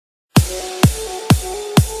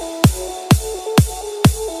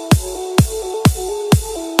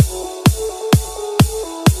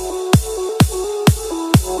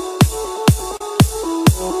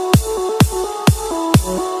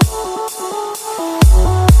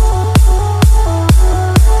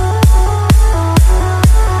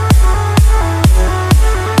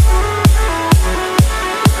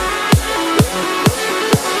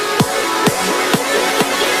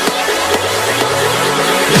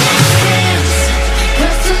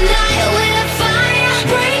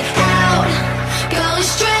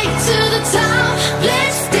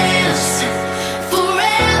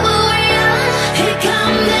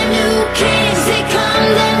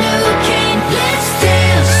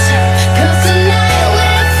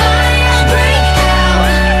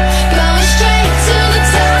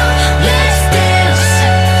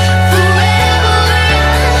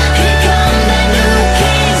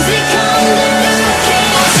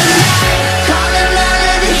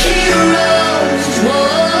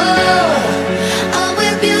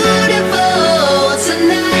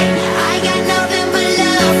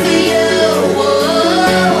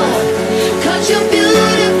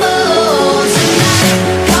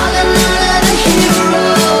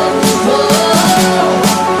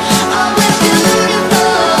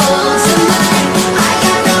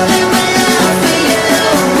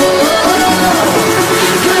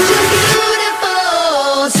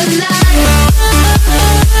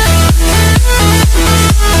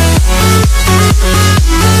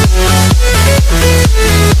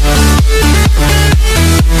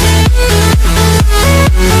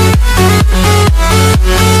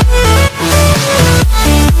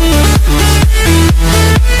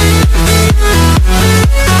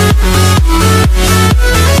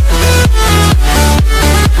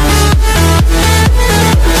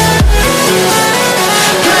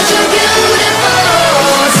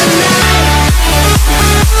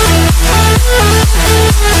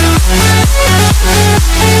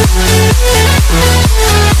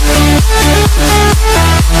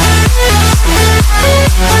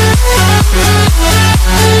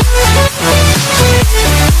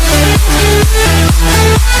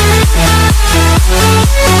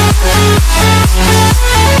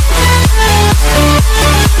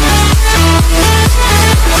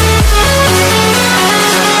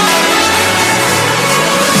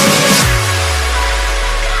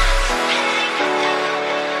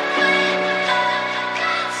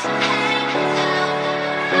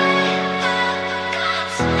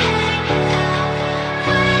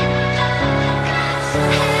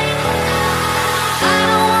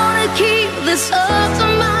this up to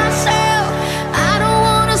myself. I don't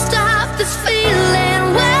wanna stop this feeling.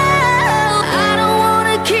 Well, I don't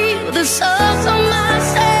wanna keep this up to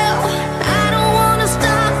myself. I don't wanna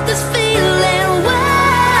stop this feeling.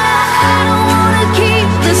 Well, I don't wanna keep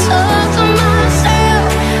this up to myself.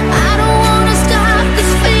 I don't wanna stop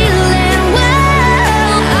this feeling.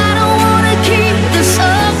 Well, I don't wanna keep this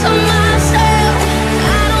up to myself.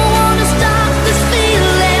 I don't wanna stop this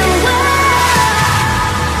feeling.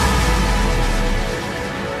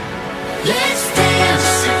 Let's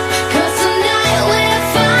dance, 'cause tonight we're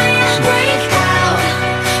fire break out,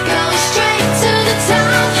 going straight to the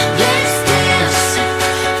top. Let's dance,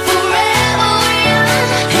 forever young.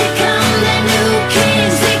 Here come the new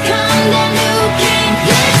kings, here come the new kings.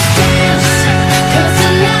 Let's dance, 'cause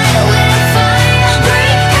tonight we're fire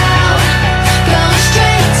break out, going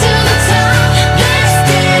straight to the top. Let's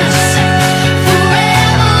dance,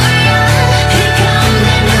 forever young. Here come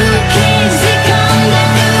the new kings, here come the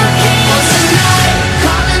new kings. Tonight,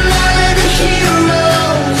 calling all of the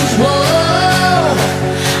heroes. Whoa,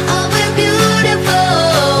 oh, we're beautiful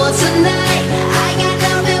tonight. I got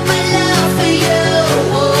nothing but love for you.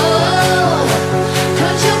 Whoa,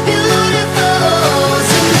 'cause you're beautiful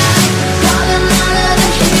tonight. Calling all of the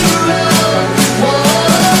heroes. Whoa,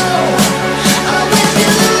 oh, we're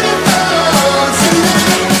beautiful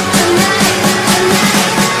tonight, tonight, tonight,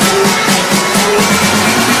 tonight, tonight.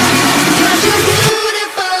 'Cause you're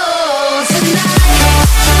beautiful tonight.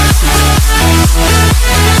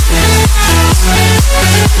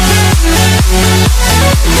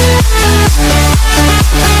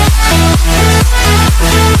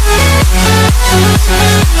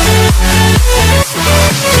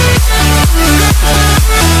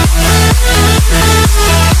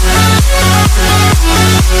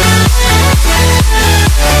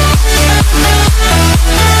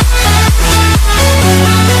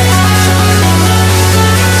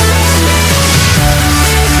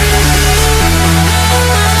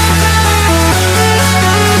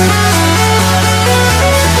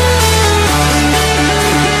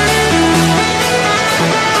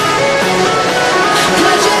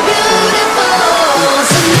 Cause you're beautiful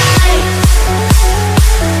tonight.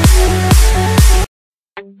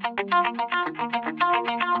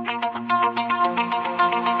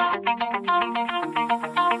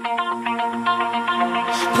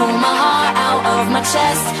 Pull my heart out of my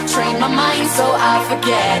chest, train my mind so I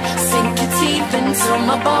forget. Sink your teeth into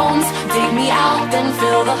my bones, dig me out, then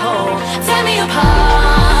fill the hole. Tear me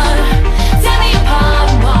apart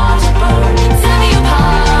and watch it burn. Tear me apart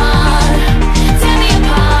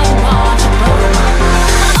and watch it burn.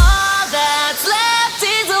 All that's left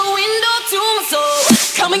is a window to my soul.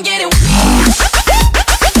 Come and get it.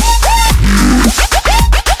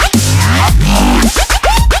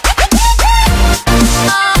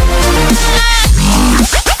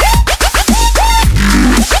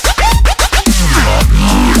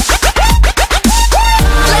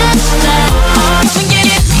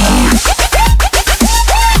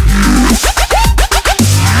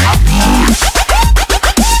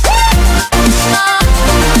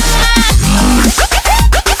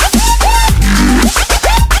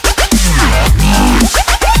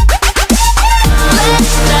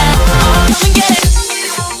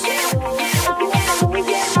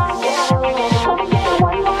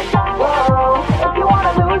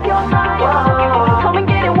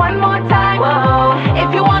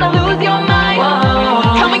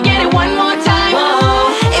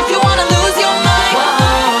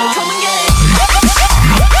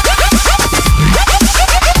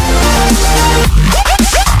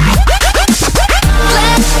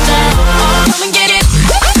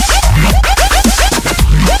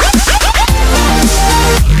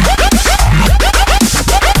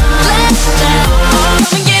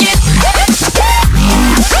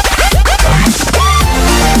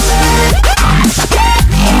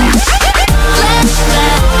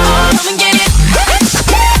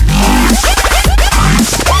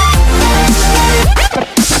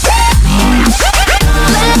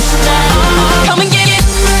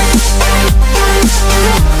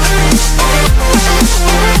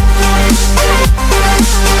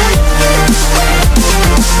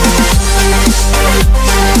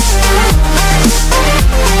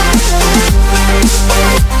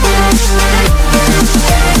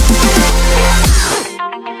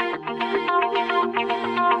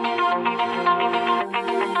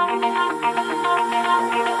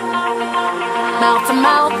 Mouth to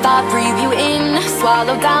mouth, I breathe you in.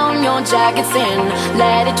 Swallow down your jagged sin.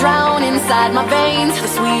 Let it drown inside my veins. The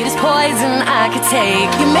sweetest poison I could take.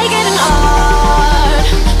 You make it an art,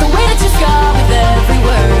 the way that you scar with every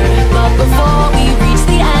word. But before we reach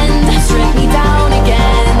the end, strip me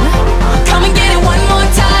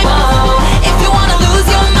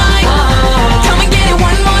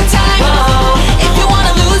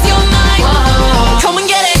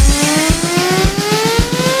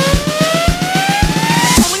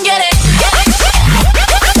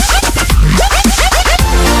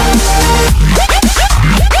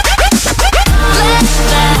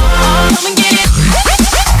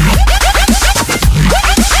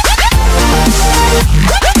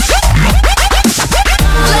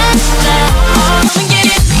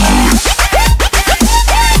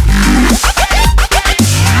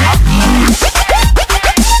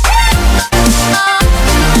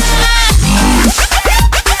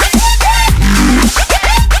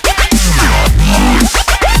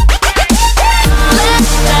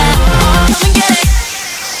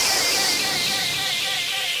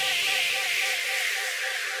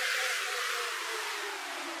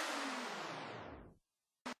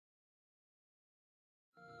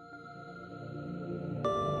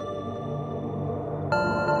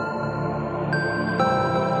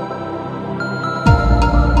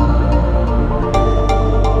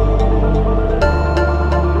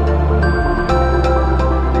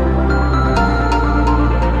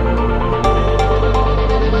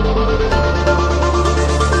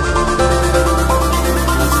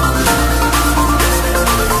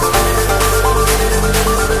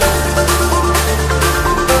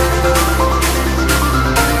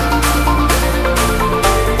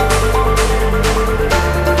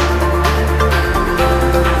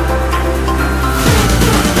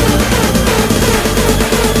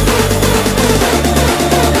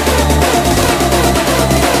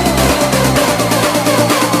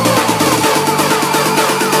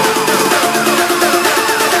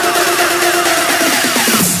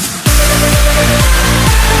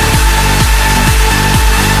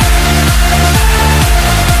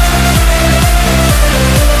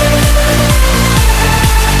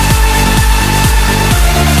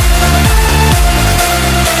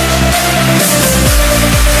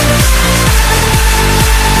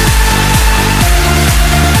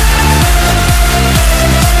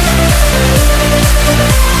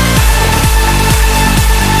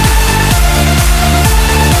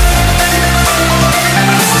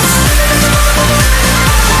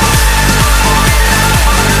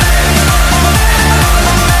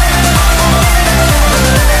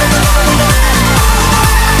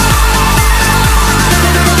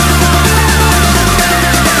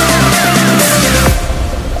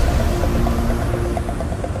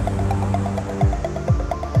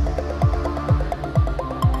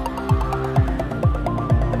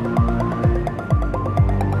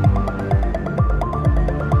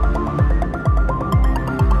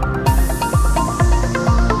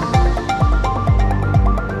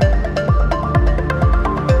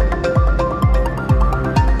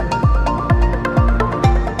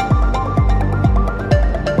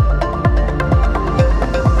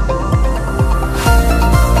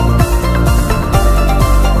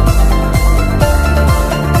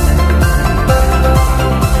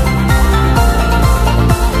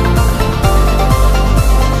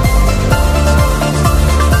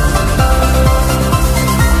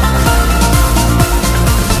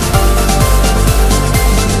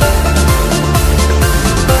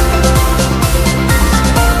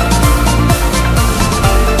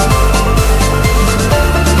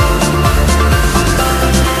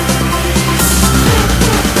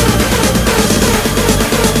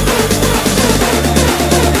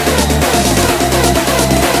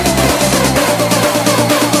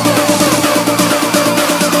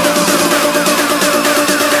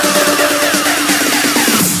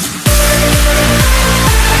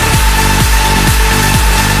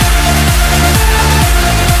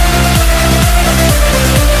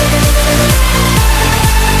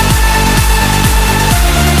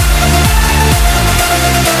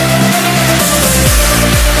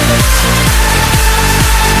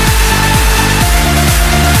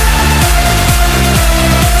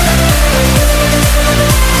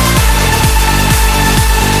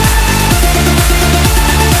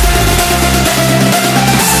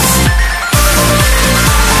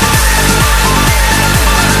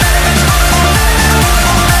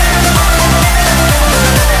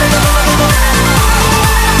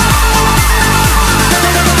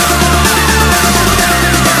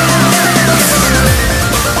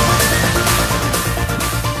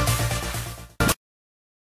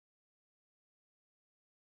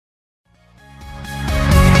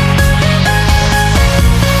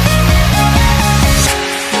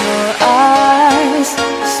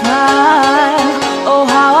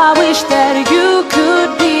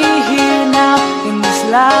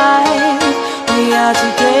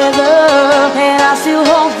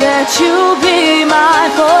that you'll be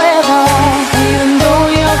mine forever. Even though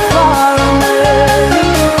you're far away,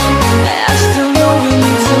 I still know we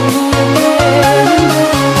need to move.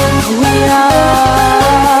 We are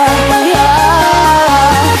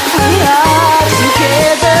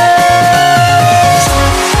together.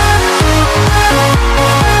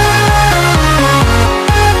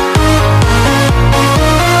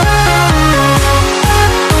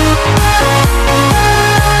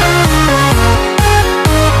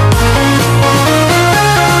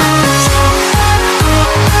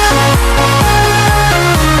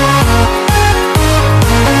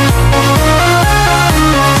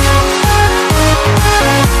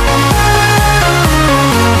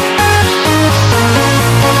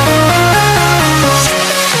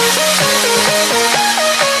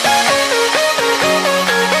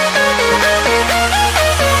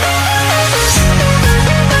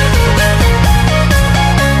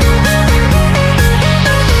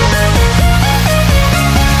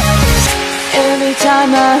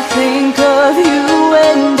 Time I think of you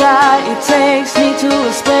and it takes me to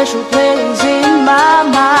a special place in my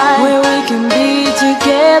mind where we can be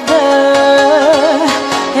together.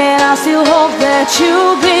 And I still hope that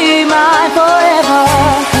you'll be mine forever.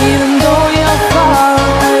 Even though you're far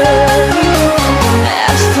away,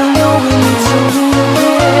 I still know we need to move.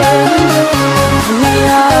 We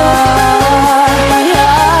are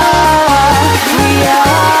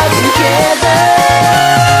together.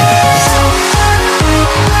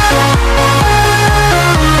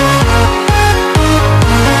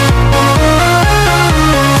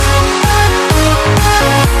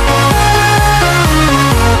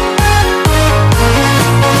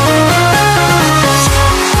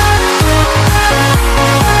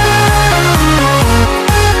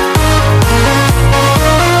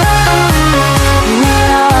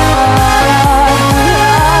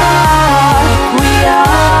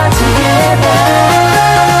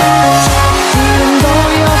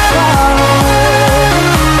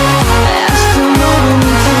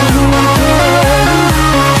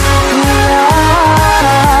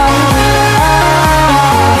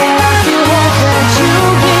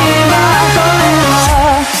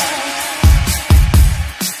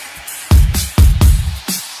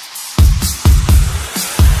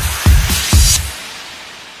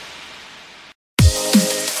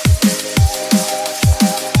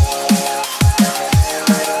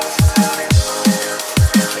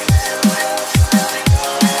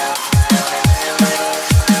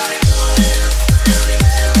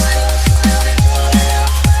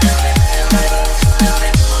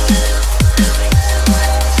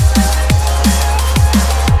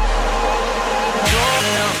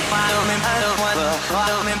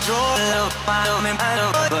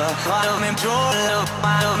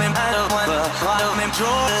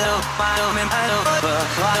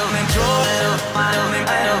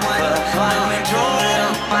 Volumen,